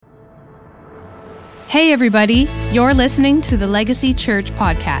Hey everybody, you're listening to the Legacy Church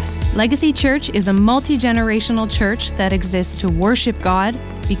podcast. Legacy Church is a multi-generational church that exists to worship God,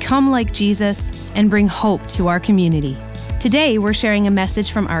 become like Jesus, and bring hope to our community. Today, we're sharing a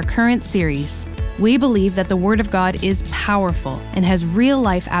message from our current series. We believe that the Word of God is powerful and has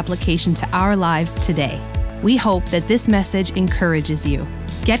real-life application to our lives today. We hope that this message encourages you.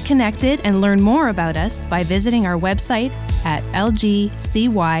 Get connected and learn more about us by visiting our website at lgcy.church.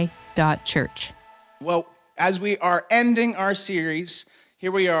 Well, as we are ending our series,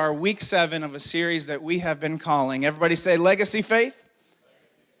 here we are, week 7 of a series that we have been calling, everybody say Legacy Faith?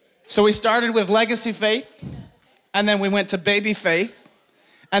 So we started with Legacy Faith, and then we went to Baby Faith,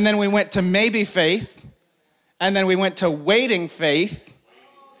 and then we went to Maybe Faith, and then we went to Waiting Faith.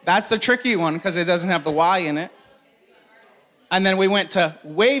 That's the tricky one because it doesn't have the Y in it. And then we went to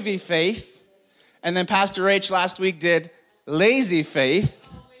Wavy Faith, and then Pastor H last week did Lazy Faith.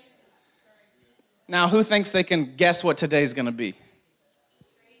 Now, who thinks they can guess what today's going to be?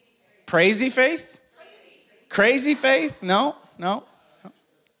 Crazy faith? Crazy faith? No.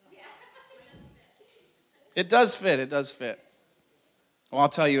 It does fit. Well, I'll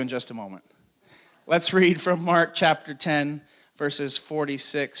tell you in just a moment. Let's read from Mark chapter 10, verses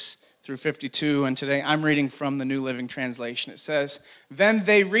 46 through 52. And today I'm reading from the New Living Translation. It says, "Then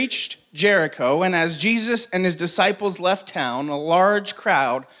they reached Jericho, and as Jesus and his disciples left town, a large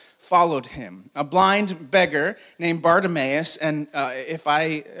crowd followed him. A blind beggar named Bartimaeus, and if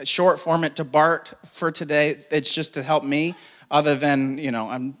I short form it to Bart for today, it's just to help me, other than,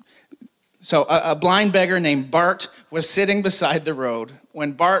 a blind beggar named Bart was sitting beside the road.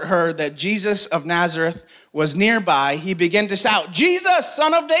 When Bart heard that Jesus of Nazareth was nearby, he began to shout, 'Jesus,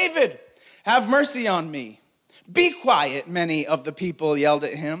 son of David, have mercy on me.' 'Be quiet,' many of the people yelled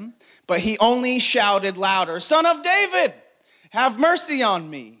at him, but he only shouted louder, 'Son of David, have mercy on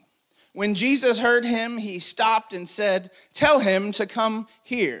me.' When Jesus heard him, he stopped and said, 'Tell him to come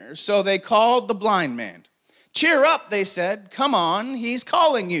here.' So they called the blind man. 'Cheer up,' they said. 'Come on, he's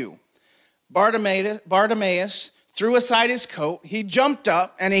calling you.' Bartimaeus threw aside his coat. He jumped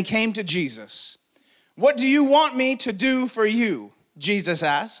up and he came to Jesus. 'What do you want me to do for you?' Jesus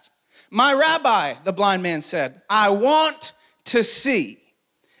asked. 'My rabbi,' the blind man said, 'I want to see.'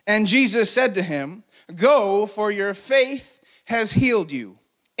 And Jesus said to him, 'Go, for your faith has healed you.'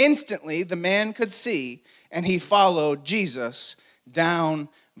 Instantly, the man could see, and he followed Jesus down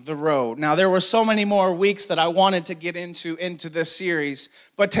the road." Now, there were so many more weeks that I wanted to get into this series,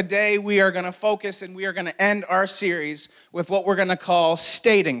 but today we are going to focus and we are going to end our series with what we're going to call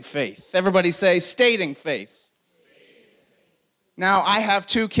stating faith. Everybody say stating faith. Now, I have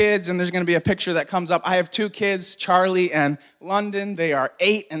 2 kids, and there's going to be a picture that comes up. I have 2 kids, Charlie and London. They are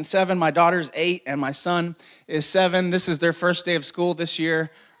 8 and 7. My daughter's 8, and my son is 7. This is their first day of school this year.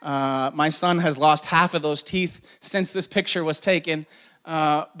 My son has lost half of those teeth since this picture was taken.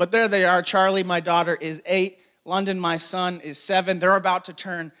 But there they are. Charlie, my daughter, is 8. London, my son, is 7. They're about to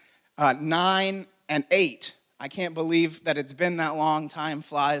turn 9 and 8. I can't believe that it's been that long. Time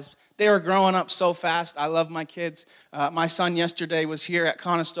flies. They are growing up so fast. I love my kids. My son yesterday was here at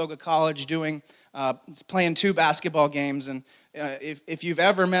Conestoga College playing 2 basketball games. And if you've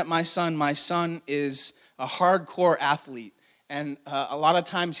ever met my son is a hardcore athlete. And a lot of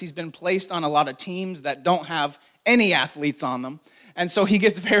times he's been placed on a lot of teams that don't have any athletes on them. And so he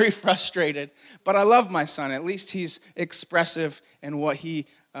gets very frustrated. But I love my son. At least he's expressive in what he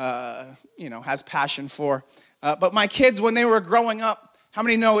has passion for. But my kids, when they were growing up, how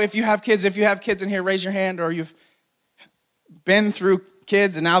many know if you have kids in here, raise your hand, or you've been through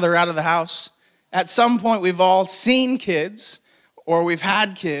kids and now they're out of the house? At some point, we've all seen kids or we've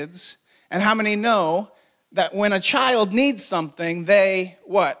had kids. And how many know that when a child needs something, they,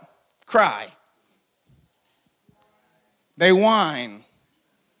 what? Cry. They whine.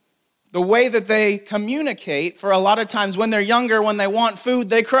 The way that they communicate, for a lot of times when they're younger, when they want food,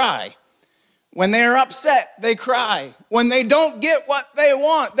 they cry. When they're upset, they cry. When they don't get what they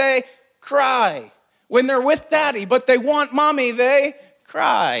want, they cry. When they're with daddy, but they want mommy, they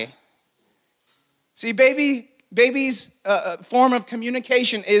cry. See, baby's form of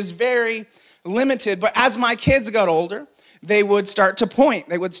communication is very limited. But as my kids got older, they would start to point.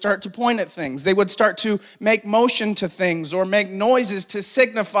 They would start to point at things. They would start to make motion to things or make noises to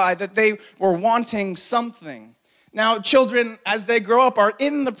signify that they were wanting something. Now, children, as they grow up, are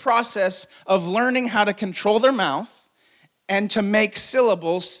in the process of learning how to control their mouth and to make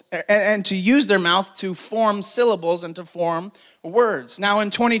syllables and to use their mouth to form syllables and to form words. Now, in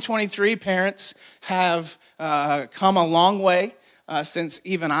 2023, parents have come a long way since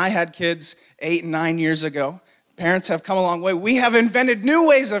even I had kids 8 and 9 years ago. Parents have come a long way. We have invented new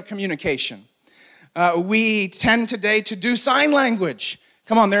ways of communication. We tend today to do sign language.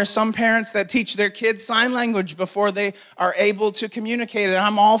 Come on, there are some parents that teach their kids sign language before they are able to communicate, and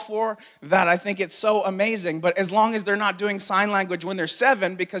I'm all for that. I think it's so amazing, but as long as they're not doing sign language when they're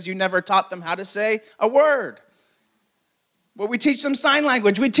 7 because you never taught them how to say a word. But we teach them sign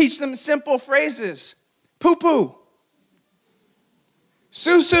language. We teach them simple phrases. Poo-poo.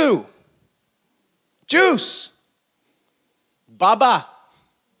 Susu. Juice. Baba.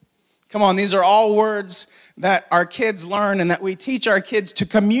 Come on, these are all words that our kids learn and that we teach our kids to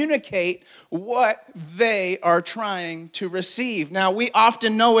communicate what they are trying to receive. Now, we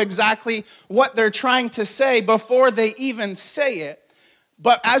often know exactly what they're trying to say before they even say it.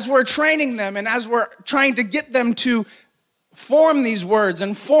 But as we're training them and as we're trying to get them to form these words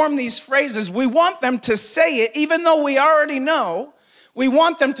and form these phrases, we want them to say it, even though we already know. We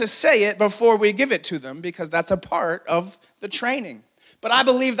want them to say it before we give it to them because that's a part of the training. But I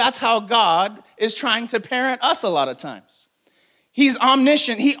believe that's how God is trying to parent us a lot of times. He's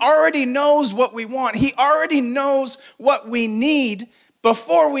omniscient. He already knows what we want. He already knows what we need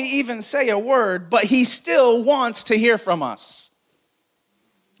before we even say a word, but he still wants to hear from us.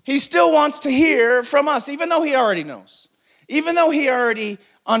 He still wants to hear from us, even though he already knows, even though he already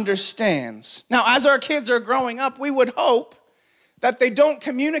understands. Now, as our kids are growing up, we would hope that they don't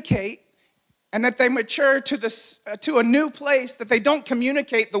communicate and that they mature to a new place, that they don't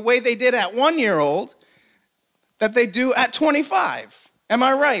communicate the way they did at 1-year-old, that they do at 25. Am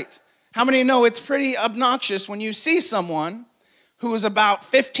I right? How many know it's pretty obnoxious when you see someone who is about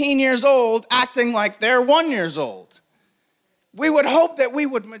 15 years old acting like they're 1 year old? We would hope that we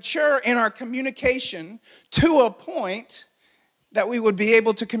would mature in our communication to a point that we would be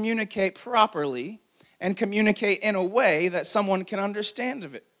able to communicate properly and communicate in a way that someone can understand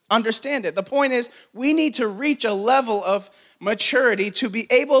it. The point is, we need to reach a level of maturity to be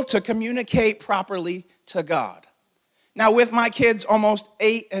able to communicate properly to God. Now, with my kids, almost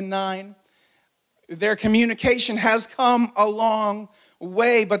 8 and 9, their communication has come a long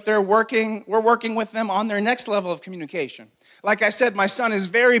way, but we're working with them on their next level of communication. Like I said, my son is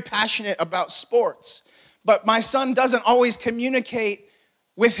very passionate about sports, but my son doesn't always communicate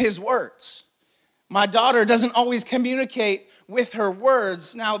with his words. My daughter doesn't always communicate with her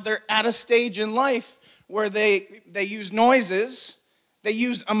words. Now, they're at a stage in life where they use noises, they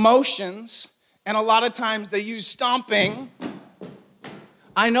use emotions, and a lot of times they use stomping.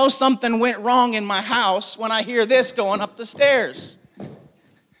 I know something went wrong in my house when I hear this going up the stairs.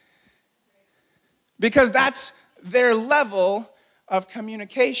 Because that's their level of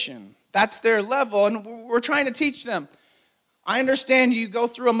communication. That's their level, and we're trying to teach them. I understand you go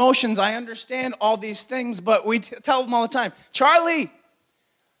through emotions. I understand all these things, but we tell them all the time, Charlie,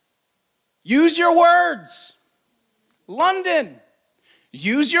 use your words. London,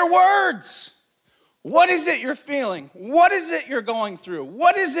 use your words. What is it you're feeling? What is it you're going through?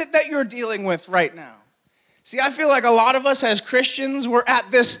 What is it that you're dealing with right now? See, I feel like a lot of us as Christians, we're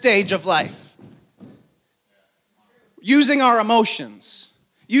at this stage of life. Using our emotions,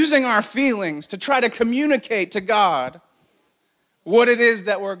 using our feelings to try to communicate to God what it is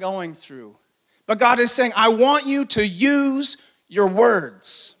that we're going through. But God is saying, I want you to use your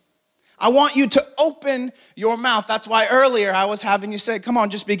words. I want you to open your mouth. That's why earlier I was having you say, come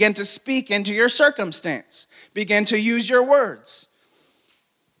on, just begin to speak into your circumstance. Begin to use your words.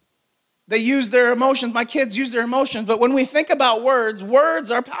 They use their emotions. My kids use their emotions. But when we think about words,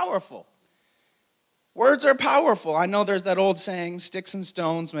 words are powerful. Words are powerful. I know there's that old saying, sticks and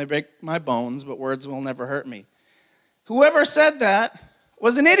stones may break my bones, but words will never hurt me. Whoever said that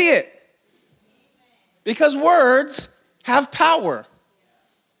was an idiot. Because words have power.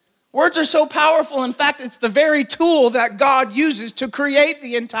 Words are so powerful. In fact, it's the very tool that God uses to create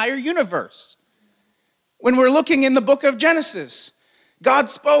the entire universe. When we're looking in the book of Genesis, God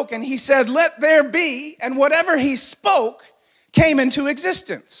spoke and he said, let there be, and whatever he spoke came into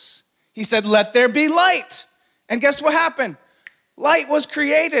existence. He said, let there be light. And guess what happened? Light was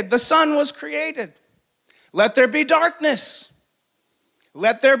created. The sun was created. Let there be darkness.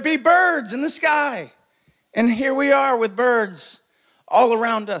 Let there be birds in the sky. And here we are with birds all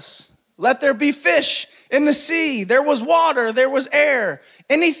around us. Let there be fish in the sea. There was water. There was air.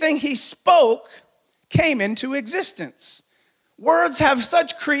 Anything he spoke came into existence. Words have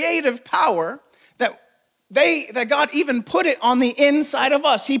such creative power that God even put it on the inside of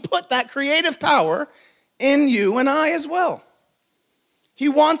us. He put that creative power in you and I as well. He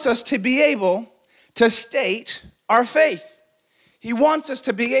wants us to be able to state our faith. He wants us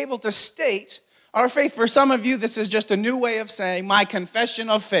to be able to state our faith. For some of you, this is just a new way of saying my confession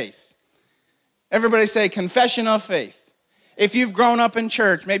of faith. Everybody say confession of faith. If you've grown up in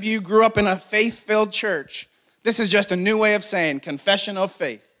church, maybe you grew up in a faith-filled church, this is just a new way of saying confession of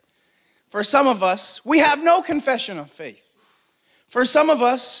faith. For some of us, we have no confession of faith. For some of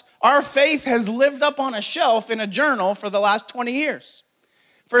us, our faith has lived up on a shelf in a journal for the last 20 years.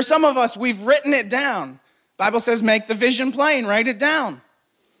 For some of us, we've written it down. The Bible says make the vision plain, write it down.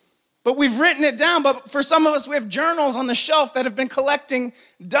 But we've written it down, but for some of us, we have journals on the shelf that have been collecting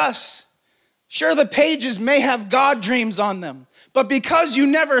dust. Sure, the pages may have God dreams on them, but because you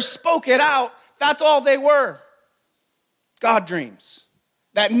never spoke it out, that's all they were. God dreams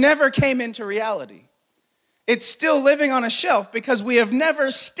that never came into reality. It's still living on a shelf because we have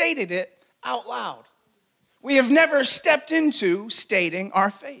never stated it out loud. We have never stepped into stating our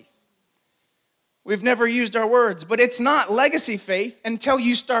faith. We've never used our words, but it's not legacy faith until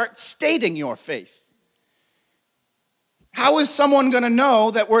you start stating your faith. How is someone going to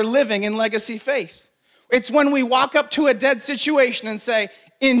know that we're living in legacy faith? It's when we walk up to a dead situation and say,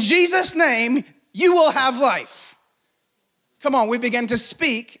 in Jesus' name, you will have life. Come on, we begin to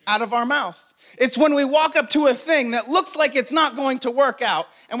speak out of our mouth. It's when we walk up to a thing that looks like it's not going to work out,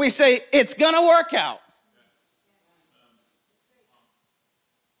 and we say, it's going to work out.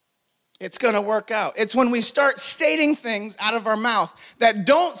 It's going to work out. It's when we start stating things out of our mouth that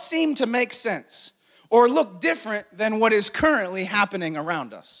don't seem to make sense or look different than what is currently happening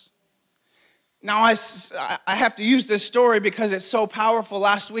around us. Now, I have to use this story because it's so powerful.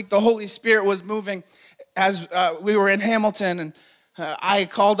 Last week, the Holy Spirit was moving as we were in Hamilton, and I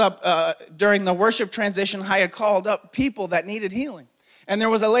called up, during the worship transition, I had called up people that needed healing. And there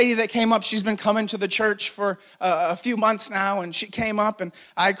was a lady that came up. She's been coming to the church for a few months now, and she came up, and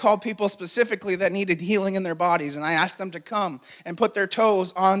I called people specifically that needed healing in their bodies, and I asked them to come and put their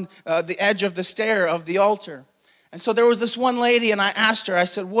toes on the edge of the stair of the altar. And so there was this one lady, and I asked her, I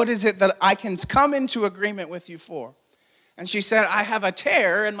said, what is it that I can come into agreement with you for? And she said, I have a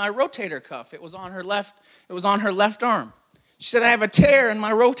tear in my rotator cuff. It was on her left arm. She said, I have a tear in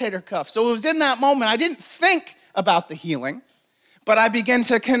my rotator cuff. So it was in that moment, I didn't think about the healing, but I began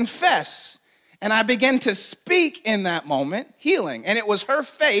to confess, and I began to speak in that moment, healing. And it was her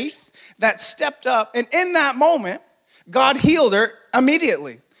faith that stepped up, and in that moment, God healed her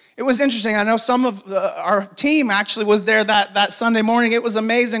immediately. It was interesting. I know some of our team actually was there that Sunday morning. It was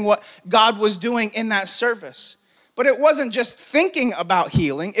amazing what God was doing in that service. But it wasn't just thinking about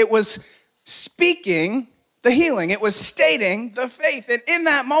healing. It was speaking the healing. It was stating the faith. And in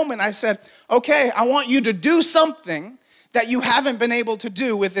that moment, I said, okay, I want you to do something that you haven't been able to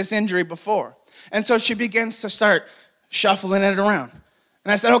do with this injury before. And so she begins to start shuffling it around.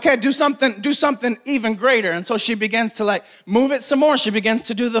 And I said, okay, do something even greater. And so she begins to move it some more. She begins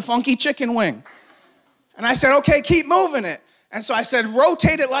to do the funky chicken wing. And I said, okay, keep moving it. And so I said,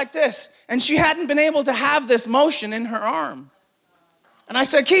 rotate it like this. And she hadn't been able to have this motion in her arm. And I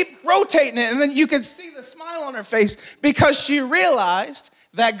said, keep rotating it. And then you could see the smile on her face because she realized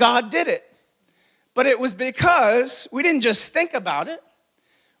that God did it. But it was because we didn't just think about it.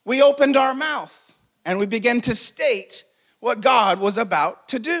 We opened our mouth and we began to state what God was about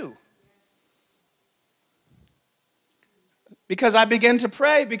to do. Because I began to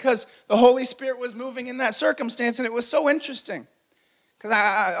pray because the Holy Spirit was moving in that circumstance, and it was so interesting. Because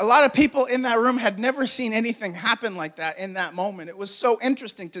a lot of people in that room had never seen anything happen like that in that moment. It was so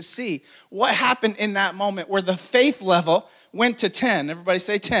interesting to see what happened in that moment where the faith level went to 10. Everybody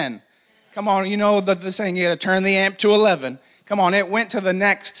say 10. Come on, you know the saying, you got to turn the amp to 11. Come on, it went to the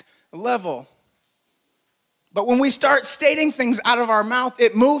next level. But when we start stating things out of our mouth,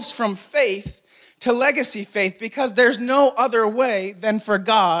 it moves from faith to legacy faith because there's no other way than for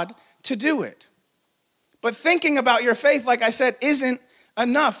God to do it. But thinking about your faith, like I said, isn't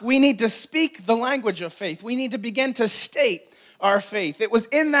enough. We need to speak the language of faith. We need to begin to state our faith. It was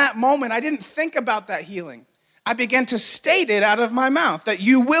in that moment, I didn't think about that healing. I began to state it out of my mouth, that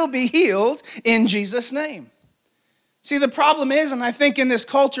you will be healed in Jesus' name. See, the problem is, and I think in this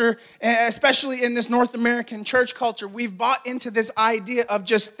culture, especially in this North American church culture, we've bought into this idea of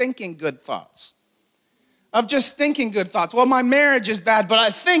just thinking good thoughts. Of just thinking good thoughts. Well, my marriage is bad, but I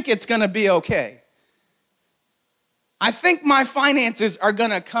think it's going to be okay. I think my finances are going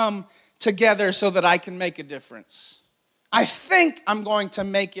to come together so that I can make a difference. I think I'm going to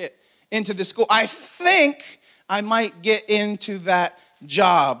make it into the school. I think I might get into that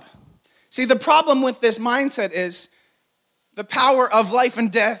job. See, the problem with this mindset is the power of life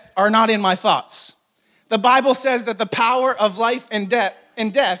and death are not in my thoughts. The Bible says that the power of life and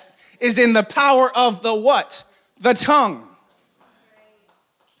death is in the power of the what? The tongue.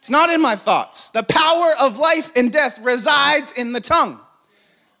 It's not in my thoughts. The power of life and death resides in the tongue.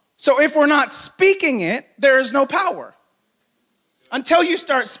 So if we're not speaking it, there is no power. Until you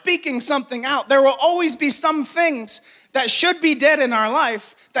start speaking something out, there will always be some things that should be dead in our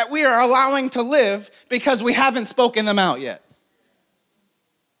life that we are allowing to live because we haven't spoken them out yet.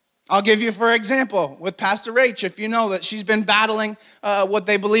 I'll give you, for example, with Pastor Rach, if you know that she's been battling what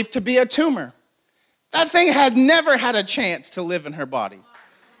they believe to be a tumor. That thing had never had a chance to live in her body.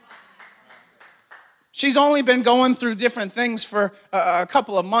 She's only been going through different things for a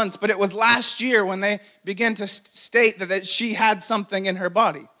couple of months, but it was last year when they began to state that she had something in her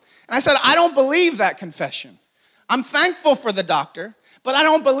body. And I said, I don't believe that confession. I'm thankful for the doctor, but I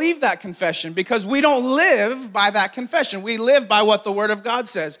don't believe that confession because we don't live by that confession. We live by what the Word of God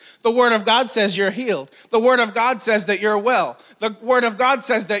says. The Word of God says you're healed. The Word of God says that you're well. The Word of God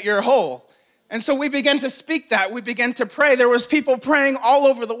says that you're whole. And so we began to speak that. We began to pray. There was people praying all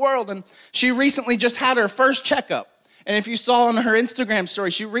over the world. And she recently just had her first checkup. And if you saw on her Instagram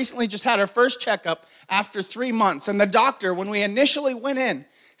story, she recently just had her first checkup after 3 months. And the doctor, when we initially went in,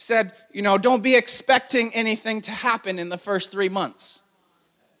 said, don't be expecting anything to happen in the first 3 months.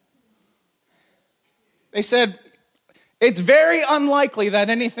 They said, it's very unlikely that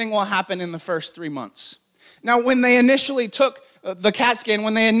anything will happen in the first 3 months. Now, when they initially took the CAT scan,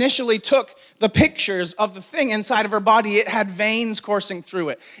 when they initially took the pictures of the thing inside of her body, it had veins coursing through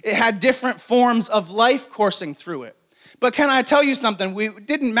it. It had different forms of life coursing through it. But can I tell you something? It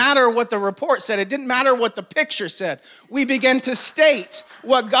didn't matter what the report said. It didn't matter what the picture said. We began to state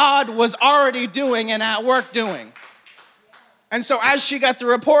what God was already doing and at work doing. And so as she got the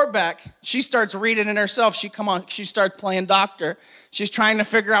report back, she starts reading it herself. She starts playing doctor. She's trying to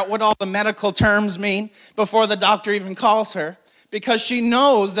figure out what all the medical terms mean before the doctor even calls her, because she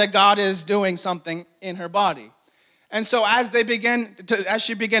knows that God is doing something in her body. And so as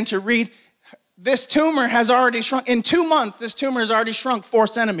she began to read, this tumor has already shrunk. In 2 months, this tumor has already shrunk 4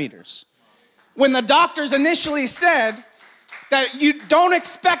 centimeters. When the doctors initially said that you don't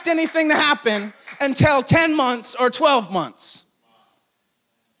expect anything to happen until 10 months or 12 months.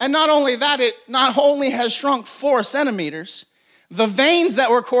 And not only that, it not only has shrunk 4 centimeters, the veins that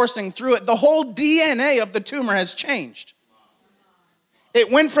were coursing through it, the whole DNA of the tumor has changed. It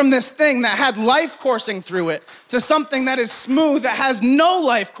went from this thing that had life coursing through it to something that is smooth, that has no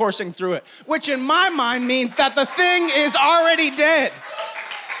life coursing through it, which in my mind means that the thing is already dead.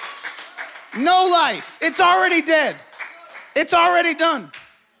 No life. It's already dead. It's already done.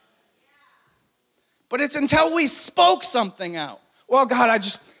 But it's until we spoke something out. Well, God,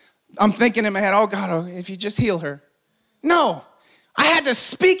 I'm thinking in my head, oh, God, if you just heal her. No, I had to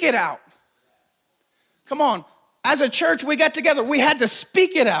speak it out. Come on. As a church, we got together. We had to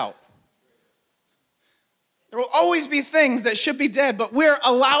speak it out. There will always be things that should be dead, but we're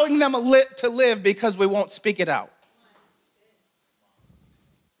allowing them to live because we won't speak it out.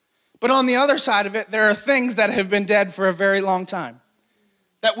 But on the other side of it, there are things that have been dead for a very long time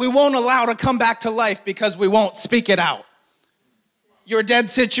that we won't allow to come back to life because we won't speak it out. Your dead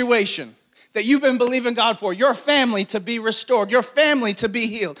situation that you've been believing God for, your family to be restored, your family to be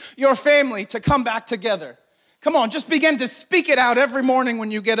healed, your family to come back together. Come on, just begin to speak it out every morning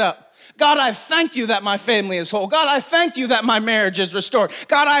when you get up. God, I thank you that my family is whole. God, I thank you that my marriage is restored.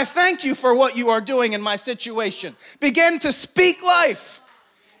 God, I thank you for what you are doing in my situation. Begin to speak life.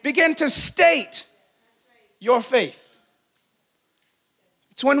 Begin to state your faith.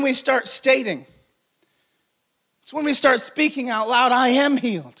 It's when we start stating. It's when we start speaking out loud, I am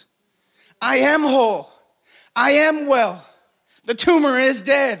healed. I am whole. I am well. The tumor is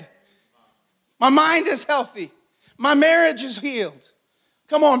dead. My mind is healthy. My marriage is healed.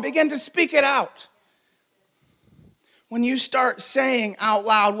 Come on, begin to speak it out. When you start saying out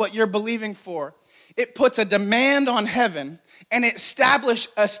loud what you're believing for, it puts a demand on heaven and it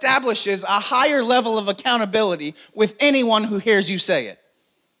establishes a higher level of accountability with anyone who hears you say it.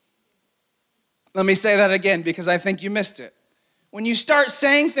 Let me say that again because I think you missed it. When you start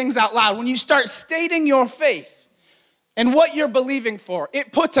saying things out loud, when you start stating your faith, and what you're believing for,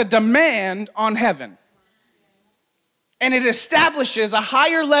 it puts a demand on heaven. And it establishes a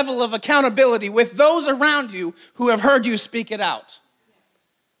higher level of accountability with those around you who have heard you speak it out.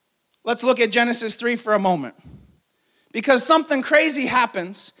 Let's look at Genesis 3 for a moment. Because something crazy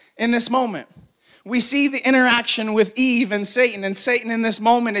happens in this moment. We see the interaction with Eve and Satan in this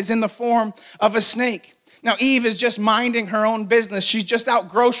moment is in the form of a snake. Now, Eve is just minding her own business. She's just out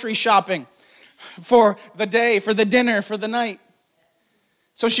grocery shopping for the day, for the dinner, for the night.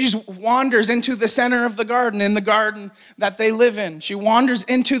 So she wanders into the center of the garden, in the garden that they live in. She wanders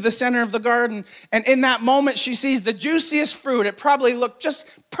into the center of the garden, and in that moment, she sees the juiciest fruit. It probably looked just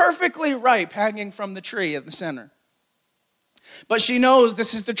perfectly ripe hanging from the tree at the center. But she knows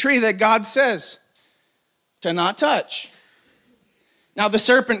this is the tree that God says to not touch. Now the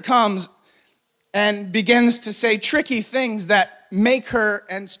serpent comes and begins to say tricky things that make her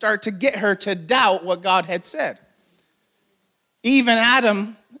and start to get her to doubt what God had said. Eve and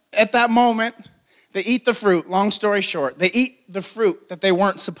Adam, at that moment, they eat the fruit. Long story short, they eat the fruit that they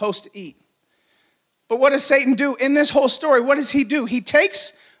weren't supposed to eat. But what does Satan do in this whole story? What does he do? He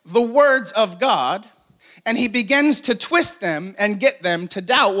takes the words of God and he begins to twist them and get them to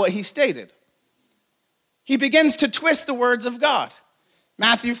doubt what he stated. He begins to twist the words of God.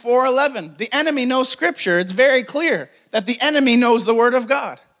 Matthew 4:11, the enemy knows scripture. It's very clear that the enemy knows the word of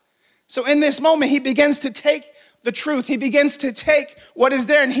God. So in this moment, he begins to take the truth. He begins to take what is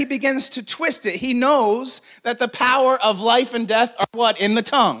there and he begins to twist it. He knows that the power of life and death are what? In the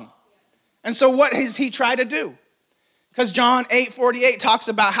tongue. And so what does he try to do? Because John 8:48 talks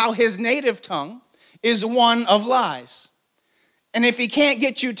about how his native tongue is one of lies. And if he can't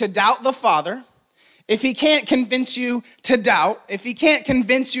get you to doubt the Father, if he can't convince you to doubt, if he can't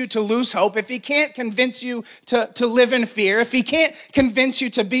convince you to lose hope, if he can't convince you to live in fear, if he can't convince you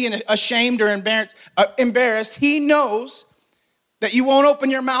to be ashamed or embarrassed, he knows that you won't open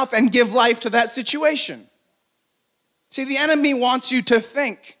your mouth and give life to that situation. See, the enemy wants you to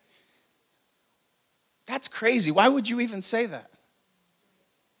think, that's crazy. Why would you even say that?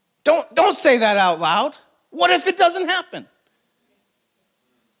 Don't say that out loud. What if it doesn't happen?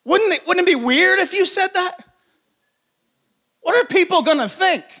 Wouldn't it be weird if you said that? What are people going to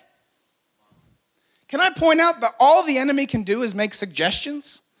think? Can I point out that all the enemy can do is make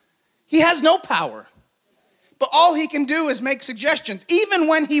suggestions? He has no power. But all he can do is make suggestions. Even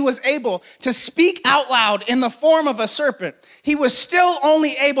when he was able to speak out loud in the form of a serpent, he was still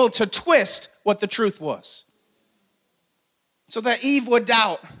only able to twist what the truth was, so that Eve would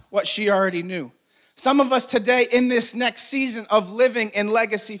doubt what she already knew. Some of us today in this next season of living in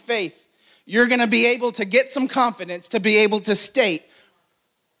legacy faith, you're going to be able to get some confidence to be able to state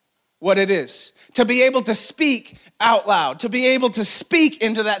what it is, to be able to speak out loud, to be able to speak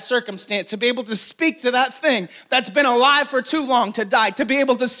into that circumstance, to be able to speak to that thing that's been alive for too long to die, to be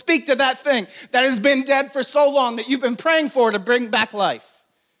able to speak to that thing that has been dead for so long that you've been praying for to bring back life.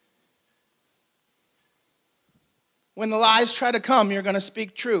 When the lies try to come, you're going to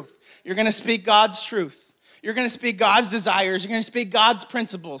speak truth. You're going to speak God's truth. You're going to speak God's desires. You're going to speak God's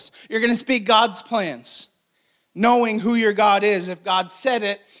principles. You're going to speak God's plans. Knowing who your God is, if God said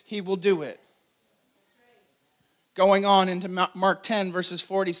it, he will do it. Going on into Mark 10, verses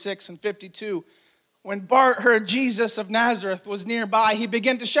 46 and 52. When Bart heard Jesus of Nazareth was nearby, he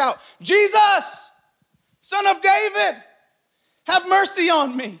began to shout, "Jesus, Son of David, have mercy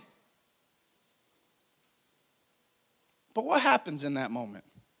on me." But what happens in that moment?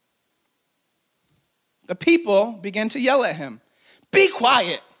 The people begin to yell at him, "Be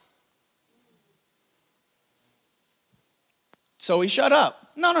quiet." So he shut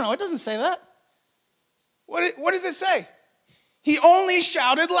up. No, it doesn't say that. What does it say? He only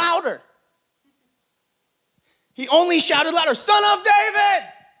shouted louder. He only shouted louder, "Son of David,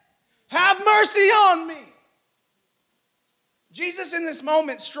 have mercy on me." Jesus in this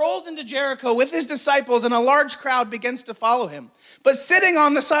moment strolls into Jericho with his disciples and a large crowd begins to follow him. But sitting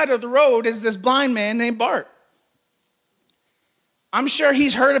on the side of the road is this blind man named Bart. I'm sure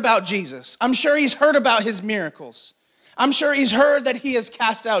he's heard about Jesus. I'm sure he's heard about his miracles. I'm sure he's heard that he has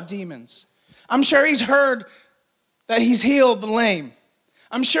cast out demons. I'm sure he's heard that he's healed the lame.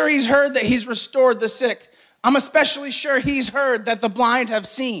 I'm sure he's heard that he's restored the sick. I'm especially sure he's heard that the blind have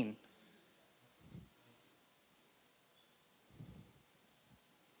seen.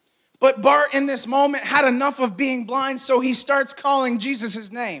 But Bart in this moment had enough of being blind, so he starts calling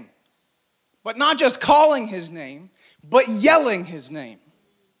Jesus' name. But not just calling his name, but yelling his name.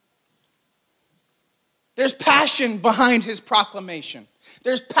 There's passion behind his proclamation.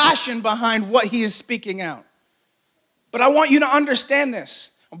 There's passion behind what he is speaking out. But I want you to understand this.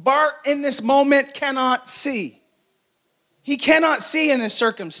 Bart in this moment cannot see. He cannot see in this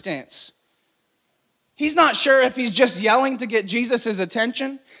circumstance. He's not sure if he's just yelling to get Jesus'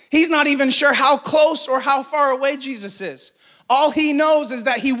 attention. He's not even sure how close or how far away Jesus is. All he knows is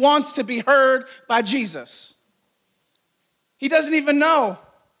that he wants to be heard by Jesus. He doesn't even know,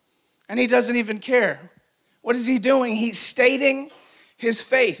 and he doesn't even care. What is he doing? He's stating his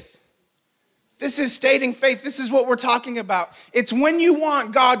faith. This is stating faith. This is what we're talking about. It's when you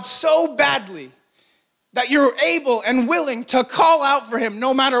want God so badly that you're able and willing to call out for him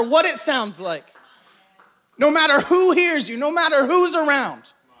no matter what it sounds like. No matter who hears you, no matter who's around,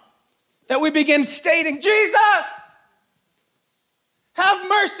 that we begin stating, "Jesus, have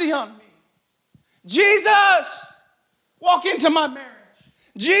mercy on me. Jesus, walk into my marriage.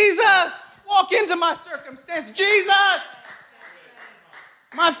 Jesus, walk into my circumstance. Jesus,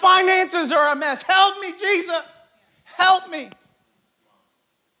 My finances are a mess. Help me, Jesus. Help me.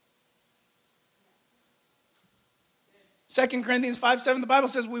 2 Corinthians 5:7, the Bible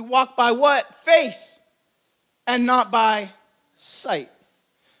says we walk by what? Faith and not by sight.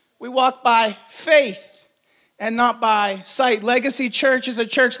 We walk by faith and not by sight. Legacy Church is a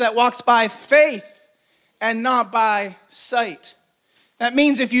church that walks by faith and not by sight. That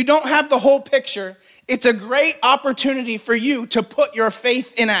means if you don't have the whole picture, it's a great opportunity for you to put your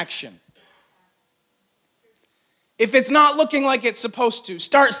faith in action. If it's not looking like it's supposed to,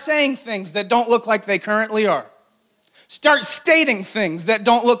 start saying things that don't look like they currently are. Start stating things that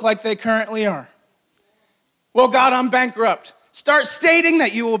don't look like they currently are. Well, God, I'm bankrupt. Start stating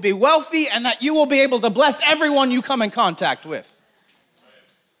that you will be wealthy and that you will be able to bless everyone you come in contact with.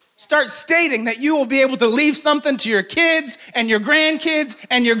 Start stating that you will be able to leave something to your kids and your grandkids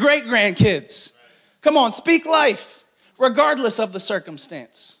and your great-grandkids. Come on, speak life, regardless of the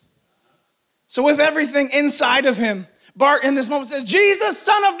circumstance. So with everything inside of him, Bart in this moment says, Jesus,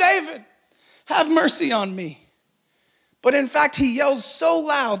 Son of David, have mercy on me. But in fact, he yells so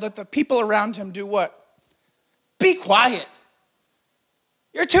loud that the people around him do what? Be quiet.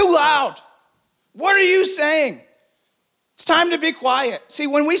 You're too loud. What are you saying? It's time to be quiet. See,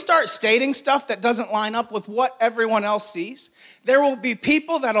 when we start stating stuff that doesn't line up with what everyone else sees, there will be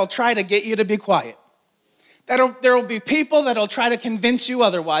people that'll try to get you to be quiet. There will be people that'll try to convince you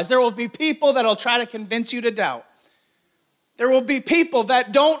otherwise. There will be people that'll try to convince you to doubt. There will be people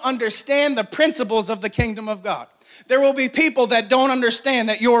that don't understand the principles of the kingdom of God. There will be people that don't understand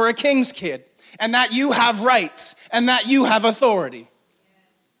that you're a king's kid and that you have rights and that you have authority.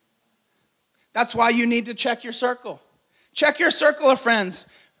 That's why you need to check your circle. Check your circle of friends.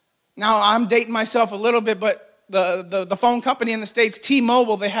 Now, I'm dating myself a little bit, but the phone company in the States,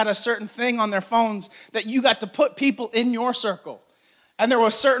 T-Mobile, they had a certain thing on their phones that you got to put people in your circle. And there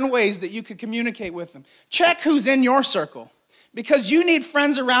were certain ways that you could communicate with them. Check who's in your circle. Because you need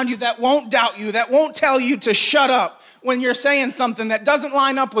friends around you that won't doubt you, that won't tell you to shut up when you're saying something that doesn't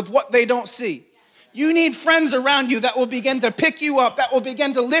line up with what they don't see. You need friends around you that will begin to pick you up, that will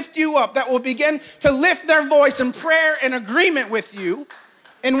begin to lift you up, that will begin to lift their voice in prayer and agreement with you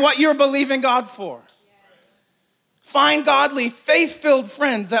in what you're believing God for. Find godly, faith-filled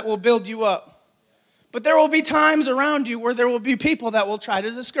friends that will build you up. But there will be times around you where there will be people that will try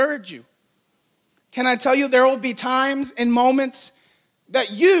to discourage you. Can I tell you, there will be times and moments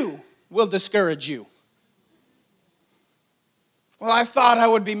that you will discourage you. Well, I thought I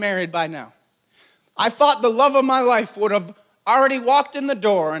would be married by now. I thought the love of my life would have already walked in the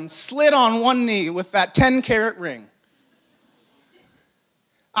door and slid on one knee with that 10-carat ring.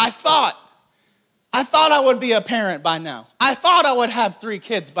 I thought I would be a parent by now. I thought I would have 3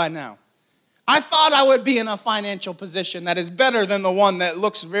 kids by now. I thought I would be in a financial position that is better than the one that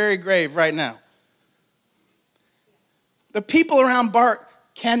looks very grave right now. The people around Bart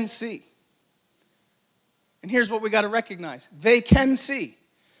can see. And here's what we got to recognize. They can see,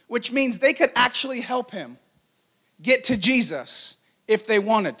 which means they could actually help him get to Jesus if they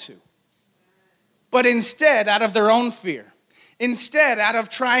wanted to. But instead, out of their own fear, instead, out of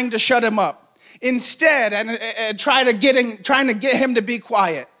trying to shut him up, instead, and trying to get him to be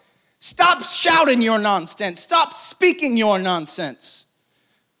quiet, stop shouting your nonsense. Stop speaking your nonsense.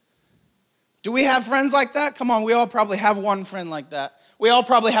 Do we have friends like that? Come on, we all probably have one friend like that. We all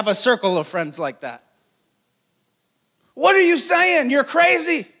probably have a circle of friends like that. What are you saying? You're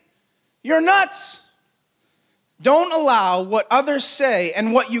crazy. You're nuts. Don't allow what others say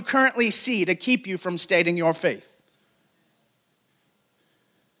and what you currently see to keep you from stating your faith.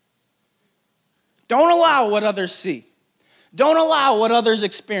 Don't allow what others see. Don't allow what others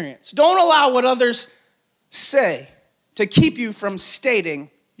experience. Don't allow what others say to keep you from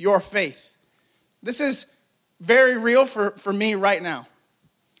stating your faith. This is very real for me right now.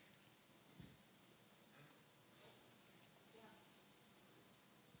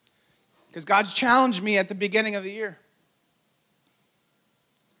 Because God's challenged me at the beginning of the year.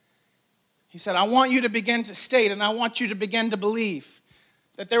 He said, I want you to begin to state and I want you to begin to believe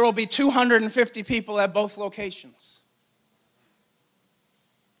that there will be 250 people at both locations.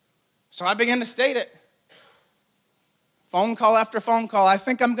 So I began to state it. Phone call after phone call. I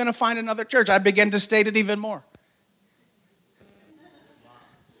think I'm going to find another church. I began to state it even more.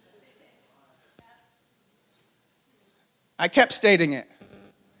 I kept stating it.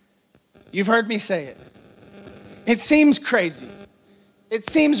 You've heard me say it. It seems crazy. It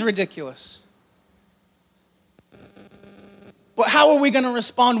seems ridiculous. But how are we going to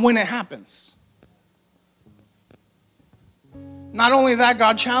respond when it happens? Not only that,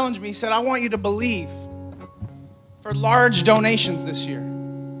 God challenged me. He said, I want you to believe for large donations this year.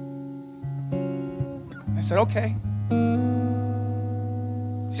 I said, okay.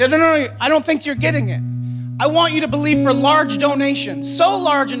 He said, no, I don't think you're getting it. I want you to believe for large donations, so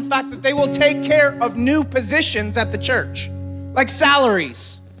large, in fact, that they will take care of new positions at the church, like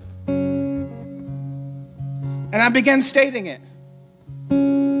salaries. And I began stating it.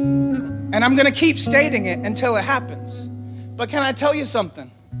 And I'm going to keep stating it until it happens. But can I tell you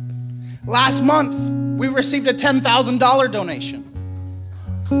something? Last month, we received a $10,000 donation.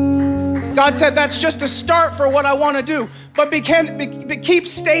 God said that's just a start for what I want to do. But keep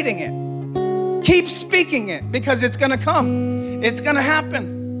stating it. Keep speaking it, because it's going to come. It's going to happen.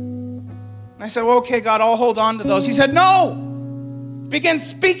 And I said, well, okay, God, I'll hold on to those. He said, no. Begin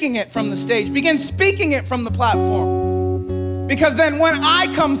speaking it from the stage. Begin speaking it from the platform. Because then when I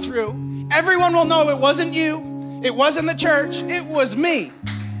come through, everyone will know it wasn't you. It wasn't the church. It was me.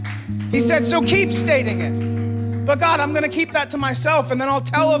 He said, so keep stating it. But God, I'm going to keep that to myself, and then I'll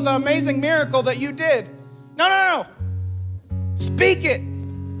tell of the amazing miracle that you did. No. Speak it.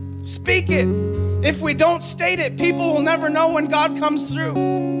 Speak it. If we don't state it, people will never know when God comes through.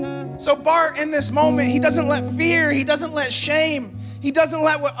 So Bart, in this moment, he doesn't let fear, he doesn't let shame, he doesn't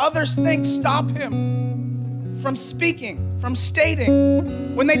let what others think stop him from speaking, from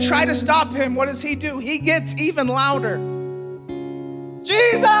stating. When they try to stop him, what does he do? He gets even louder.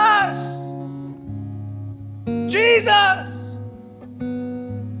 Jesus! Jesus!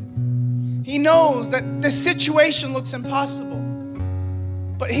 He knows that this situation looks impossible,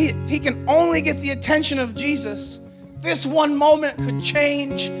 but he can only get the attention of Jesus. This one moment could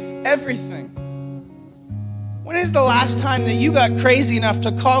change everything. When is the last time that you got crazy enough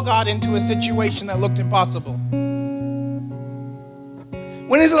to call God into a situation that looked impossible?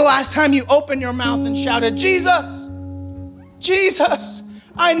 When is the last time you opened your mouth and shouted, Jesus, Jesus,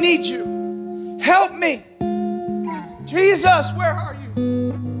 I need you. Help me. Jesus, where are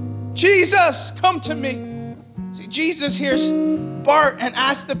you? Jesus, come to me. See, Jesus hears Bart and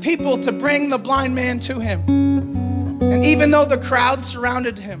asks the people to bring the blind man to him. And even though the crowd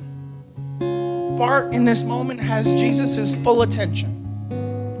surrounded him, Bart in this moment has Jesus' full attention.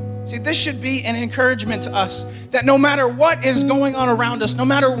 See, this should be an encouragement to us that no matter what is going on around us, no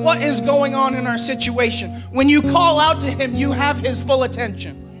matter what is going on in our situation, when you call out to him, you have his full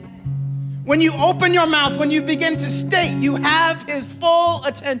attention. When you open your mouth, when you begin to state, you have his full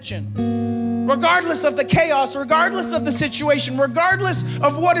attention. Regardless of the chaos, regardless of the situation, regardless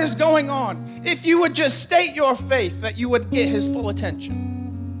of what is going on, if you would just state your faith, that you would get his full attention.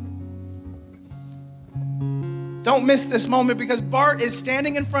 Don't miss this moment, because Bart is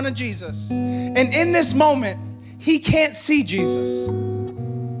standing in front of Jesus. And in this moment, he can't see Jesus,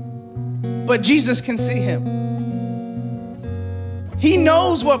 but Jesus can see him. He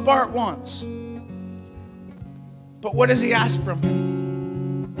knows what Bart wants. But what does he ask from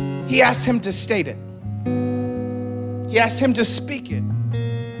him? He asks him to state it. He asks him to speak it.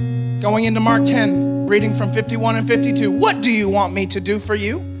 Going into Mark 10, reading from 51 and 52. What do you want me to do for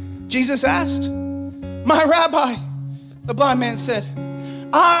you? Jesus asked. My rabbi, the blind man said,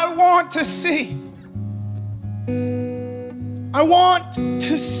 I want to see. I want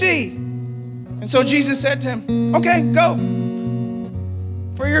to see. And so Jesus said to him, okay, go.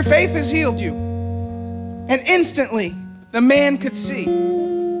 For your faith has healed you. And instantly, the man could see.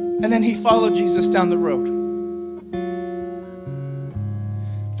 And then he followed Jesus down the road.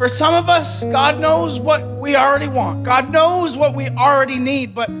 For some of us, God knows what we already want. God knows what we already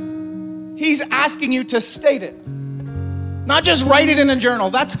need, but he's asking you to state it. Not just write it in a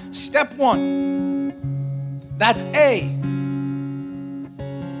journal. That's step one. That's A.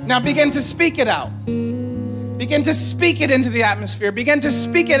 Now begin to speak it out. Begin to speak it into the atmosphere. Begin to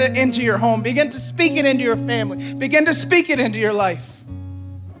speak it into your home. Begin to speak it into your family. Begin to speak it into your life.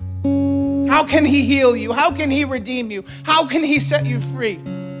 How can he heal you? How can he redeem you? How can he set you free?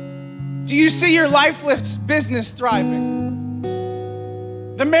 Do you see your lifeless business thriving?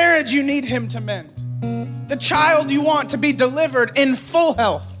 The marriage you need him to mend. The child you want to be delivered in full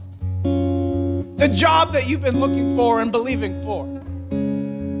health. The job that you've been looking for and believing for.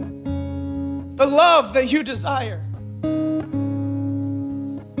 The love that you desire.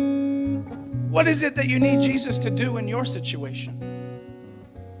 What is it that you need Jesus to do in your situation?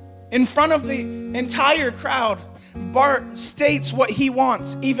 In front of the entire crowd, Bart states what he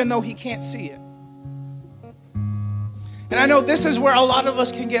wants, even though he can't see it. And I know this is where a lot of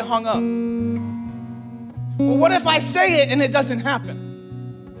us can get hung up. Well, what if I say it and it doesn't happen?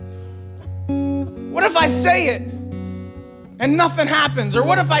 What if I say it and nothing happens? Or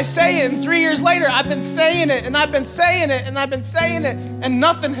what if I say it and 3 years later, I've been saying it and I've been saying it and I've been saying it and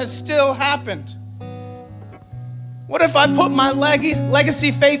nothing has still happened? What if I put my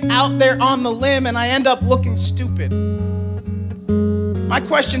legacy faith out there on the limb and I end up looking stupid? My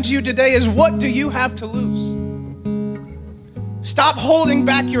question to you today is, what do you have to lose? Stop holding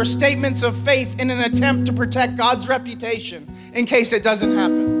back your statements of faith in an attempt to protect God's reputation in case it doesn't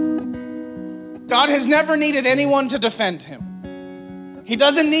happen. God has never needed anyone to defend him. He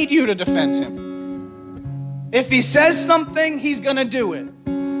doesn't need you to defend him. If he says something, he's going to do it.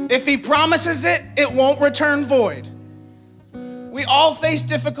 If he promises it, it won't return void. We all face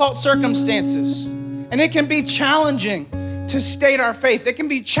difficult circumstances, and it can be challenging to state our faith. It can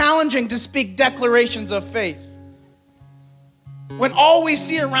be challenging to speak declarations of faith. When all we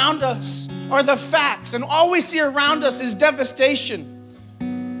see around us are the facts, and all we see around us is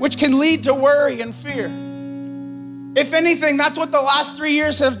devastation, which can lead to worry and fear. If anything, that's what the last 3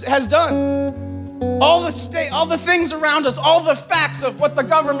 years has done. All the things around us, all the facts of what the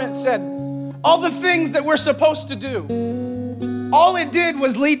government said, all the things that we're supposed to do, all it did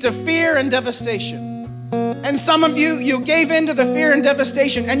was lead to fear and devastation. And some of you gave in to the fear and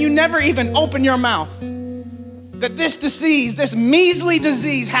devastation, and you never even opened your mouth. That this disease, this measly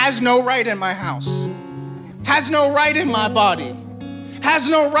disease, has no right in my house, has no right in my body, has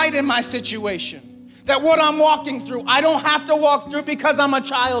no right in my situation. That what I'm walking through, I don't have to walk through because I'm a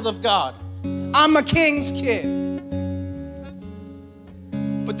child of God. I'm a king's kid.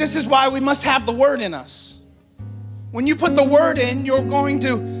 But this is why we must have the word in us. When you put the word in, you're going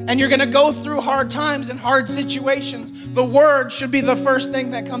to go through hard times and hard situations. The word should be the first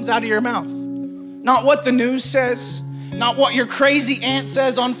thing that comes out of your mouth. Not what the news says, not what your crazy aunt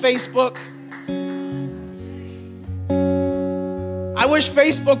says on Facebook. I wish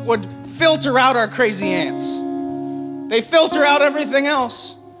Facebook would filter out our crazy aunts. They filter out everything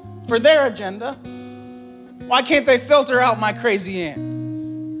else for their agenda. Why can't they filter out my crazy aunt?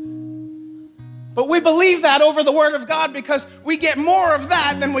 But we believe that over the Word of God because we get more of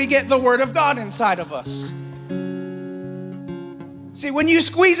that than we get the Word of God inside of us. See, when you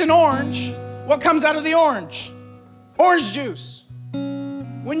squeeze an orange, what comes out of the orange? Orange juice.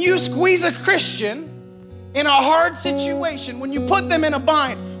 When you squeeze a Christian in a hard situation, when you put them in a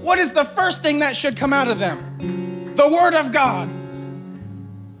bind, what is the first thing that should come out of them? The Word of God.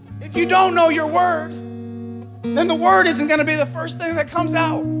 If you don't know your Word, then the Word isn't going to be the first thing that comes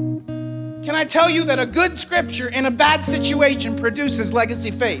out. Can I tell you that a good scripture in a bad situation produces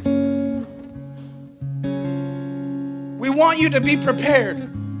legacy faith? We want you to be prepared.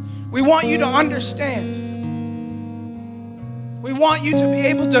 We want you to understand. We want you to be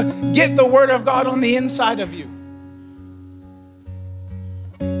able to get the Word of God on the inside of you.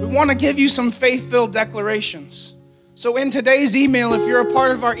 We want to give you some faith-filled declarations. So in today's email, if you're a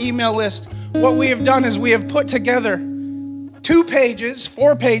part of our email list, what we have done is we have put together 2 pages,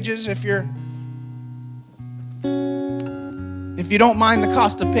 4 pages if you don't mind the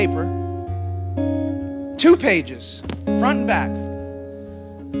cost of paper. 2 pages, front and back.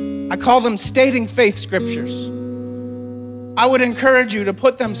 I call them stating faith scriptures. I would encourage you to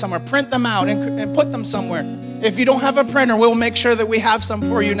put them somewhere, print them out and put them somewhere. If you don't have a printer, we'll make sure that we have some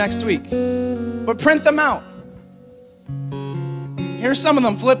for you next week. But print them out. Here's some of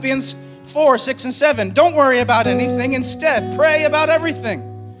them. Philippians 4, 6, and 7. Don't worry about anything. Instead, pray about everything.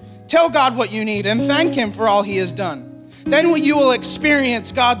 Tell God what you need and thank Him for all He has done. Then you will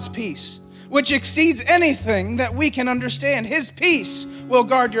experience God's peace, which exceeds anything that we can understand. His peace will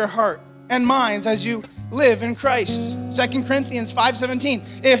guard your heart and minds as you live in Christ. 2 Corinthians 5:17.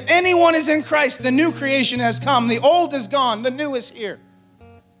 If anyone is in Christ, the new creation has come. The old is gone, the new is here.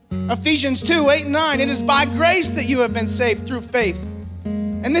 Ephesians 2, 8, and 9. It is by grace that you have been saved through faith.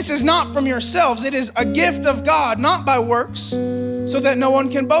 And this is not from yourselves. It is a gift of God, not by works, so that no one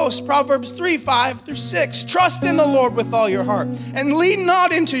can boast. Proverbs 3, 5 through 6. Trust in the Lord with all your heart, and lean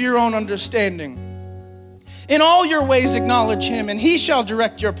not into your own understanding. In all your ways acknowledge Him, and He shall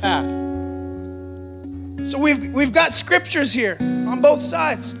direct your path. So we've got scriptures here on both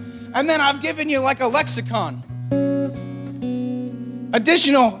sides. And then I've given you like a lexicon.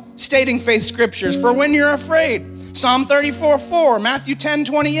 Additional stating faith scriptures for when you're afraid. Psalm 34, 4, Matthew 10,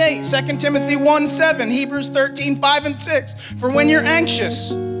 28, 2 Timothy 1, 7, Hebrews 13, 5 and 6. For when you're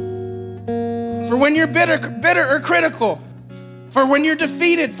anxious, for when you're bitter or critical, for when you're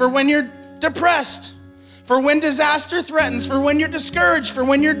defeated, for when you're depressed, for when disaster threatens, for when you're discouraged, for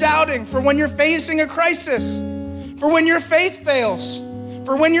when you're doubting, for when you're facing a crisis, for when your faith fails,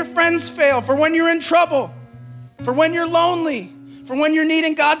 for when your friends fail, for when you're in trouble, for when you're lonely, for when you're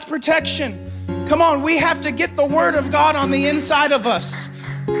needing God's protection. Come on, we have to get the Word of God on the inside of us.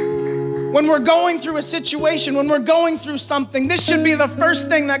 When we're going through a situation, when we're going through something, this should be the first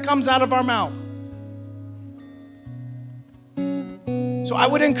thing that comes out of our mouth. So I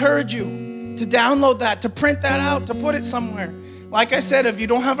would encourage you to download that, to print that out, to put it somewhere. Like I said, if you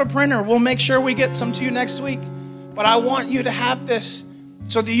don't have a printer, we'll make sure we get some to you next week. But I want you to have this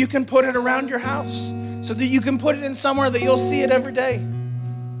so that you can put it around your house, so that you can put it in somewhere that you'll see it every day.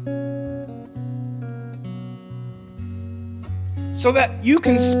 So that you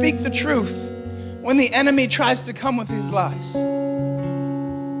can speak the truth when the enemy tries to come with his lies.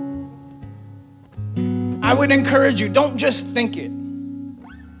 I would encourage you, don't just think it.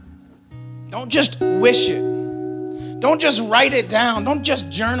 Don't just wish it. Don't just write it down. Don't just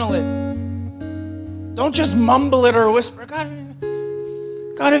journal it. Don't just mumble it or whisper, God,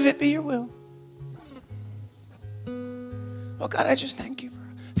 if it be your will. Oh God, I just thank you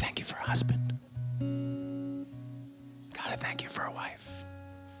for a husband. God, I thank you for a wife.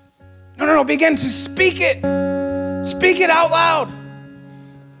 No, begin to speak it. Speak it out loud.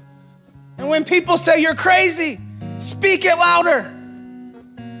 And when people say you're crazy, speak it louder.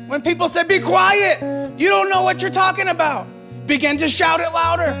 When people say, be quiet, you don't know what you're talking about, begin to shout it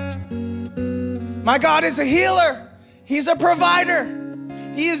louder. My God is a healer. He's a provider.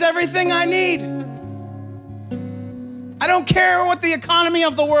 He is everything I need. I don't care what the economy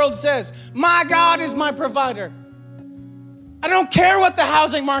of the world says. My God is my provider. I don't care what the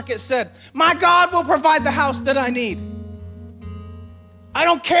housing market said. My God will provide the house that I need. I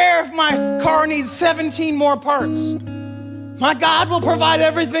don't care if my car needs 17 more parts. My God will provide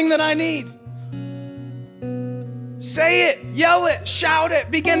everything that I need. Say it, yell it, shout it,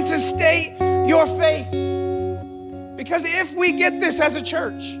 begin to state your faith. Because if we get this as a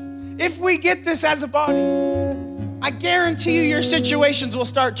church, if we get this as a body, I guarantee you your situations will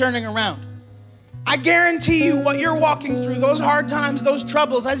start turning around. I guarantee you what you're walking through, those hard times, those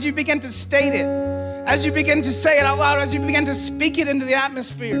troubles, as you begin to state it, as you begin to say it out loud, as you begin to speak it into the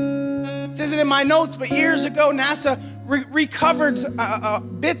atmosphere. It says it in my notes, but years ago, NASA recovered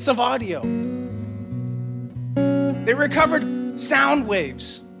bits of audio. They recovered sound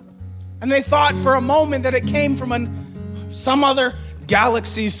waves. And they thought for a moment that it came from some other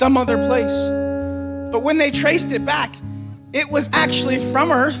galaxy, some other place. But when they traced it back, it was actually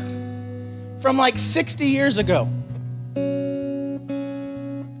from Earth from like 60 years ago.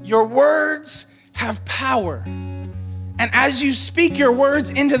 Your words have power. And as you speak your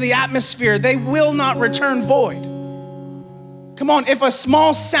words into the atmosphere, they will not return void. Come on, if a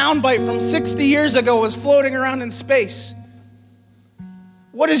small soundbite from 60 years ago was floating around in space,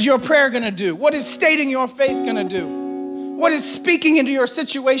 what is your prayer gonna do? What is stating your faith gonna do? What is speaking into your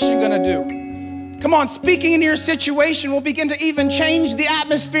situation gonna do? Come on, speaking into your situation will begin to even change the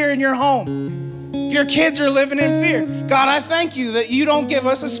atmosphere in your home. If your kids are living in fear, God, I thank you that you don't give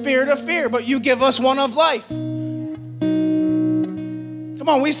us a spirit of fear, but you give us one of life. Come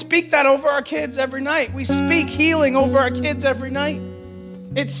on, we speak that over our kids every night. We speak healing over our kids every night.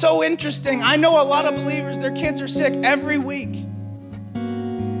 It's so interesting. I know a lot of believers, their kids are sick every week.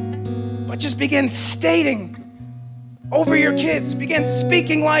 But just begin stating over your kids. Begin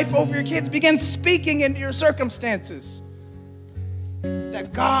speaking life over your kids. Begin speaking into your circumstances.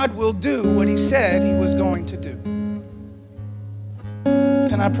 That God will do what he said he was going to do.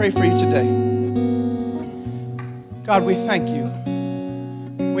 Can I pray for you today? God, we thank you.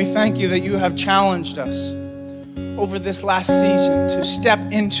 We thank you that you have challenged us over this last season to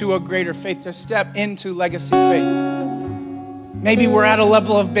step into a greater faith, to step into legacy faith. Maybe we're at a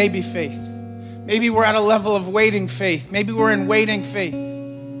level of baby faith. Maybe we're at a level of waiting faith. Maybe we're in waiting faith.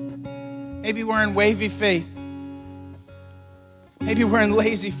 Maybe we're in wavy faith. Maybe we're in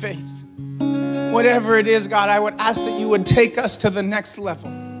lazy faith. Whatever it is, God, I would ask that you would take us to the next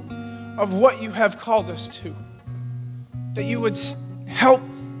level of what you have called us to. That you would help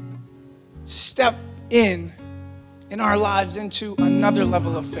step in our lives into another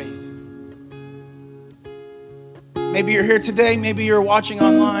level of faith. Maybe you're here today, maybe you're watching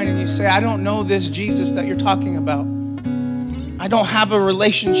online and you say, I don't know this Jesus that you're talking about. I don't have a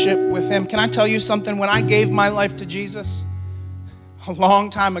relationship with him. Can I tell you something? When I gave my life to Jesus a long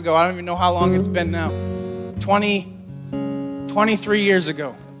time ago, I don't even know how long it's been now, 23 years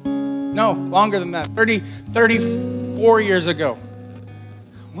ago. No, longer than that, 34 years ago.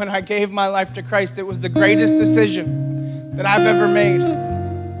 When I gave my life to Christ, it was the greatest decision that I've ever made.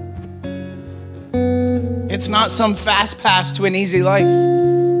 It's not some fast pass to an easy life,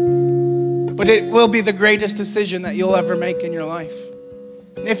 but it will be the greatest decision that you'll ever make in your life.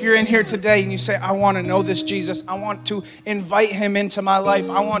 And if you're in here today and you say, I want to know this Jesus, I want to invite him into my life,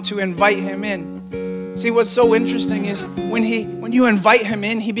 I want to invite him in. See, what's so interesting is when you invite him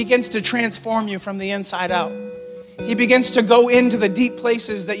in, he begins to transform you from the inside out. He begins to go into the deep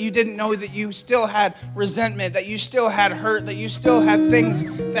places that you didn't know that you still had resentment, that you still had hurt, that you still had things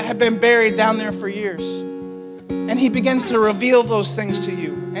that had been buried down there for years. And he begins to reveal those things to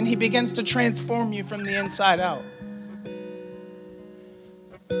you. And he begins to transform you from the inside out.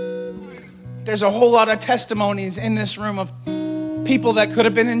 There's a whole lot of testimonies in this room of people that could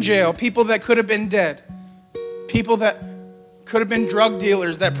have been in jail, people that could have been dead, people that could have been drug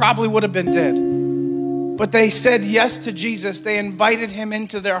dealers that probably would have been dead. But they said yes to Jesus. They invited him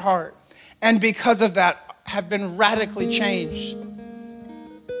into their heart. And because of that, have been radically changed,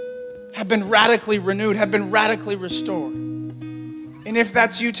 have been radically renewed, have been radically restored. And if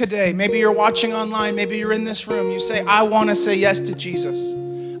that's you today, maybe you're watching online, maybe you're in this room, you say, I want to say yes to Jesus.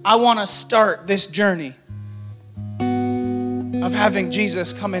 I want to start this journey of having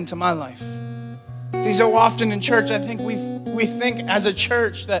Jesus come into my life. See, so often in church, I think we think as a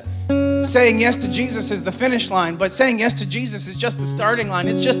church that saying yes to Jesus is the finish line, but saying yes to Jesus is just the starting line.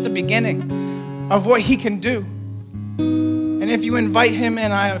 It's just the beginning of what he can do. And if you invite him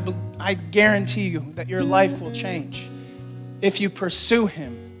in, I guarantee you that your life will change if you pursue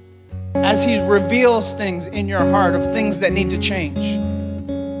him as he reveals things in your heart of things that need to change.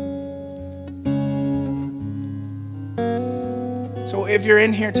 So if you're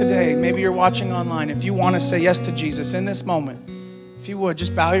in here today, maybe you're watching online, if you want to say yes to Jesus in this moment, if you would,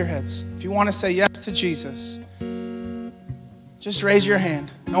 just bow your heads. If you want to say yes to Jesus, just raise your hand.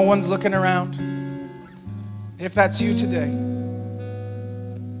 No one's looking around. If that's you today,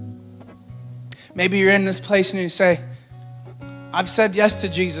 maybe you're in this place and you say, I've said yes to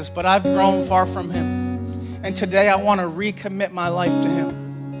Jesus, but I've grown far from him. And today I want to recommit my life to him.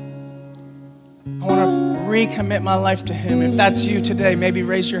 I want to recommit my life to him. If that's you today, maybe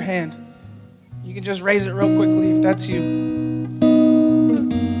raise your hand. You can just raise it real quickly if that's you.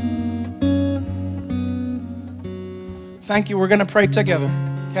 Thank you. We're going to pray together.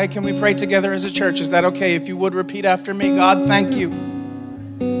 Okay, can we pray together as a church? Is that okay? If you would repeat after me. God, thank you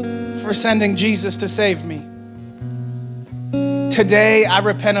for sending Jesus to save me. Today, I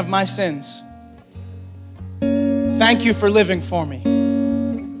repent of my sins. Thank you for living for me.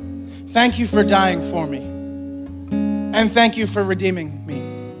 Thank you for dying for me. And thank you for redeeming me.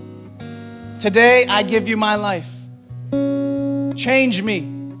 Today, I give you my life. Change me.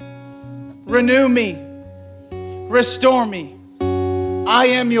 Renew me. Restore me. I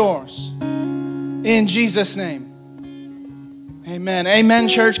am yours. In Jesus' name. Amen. Amen,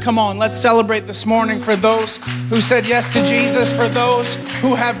 church. Come on, let's celebrate this morning for those who said yes to Jesus, for those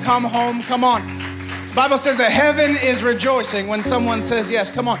who have come home. Come on. The Bible says that heaven is rejoicing when someone says yes.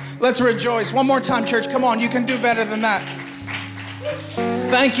 Come on, let's rejoice. One more time, church. Come on, you can do better than that.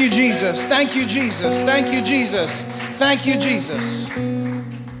 Thank you, Jesus. Thank you, Jesus. Thank you, Jesus. Thank you, Jesus.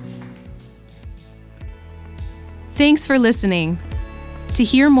 Thanks for listening. To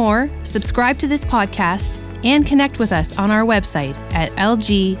hear more, subscribe to this podcast and connect with us on our website at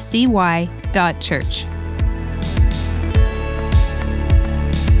lgcy.church.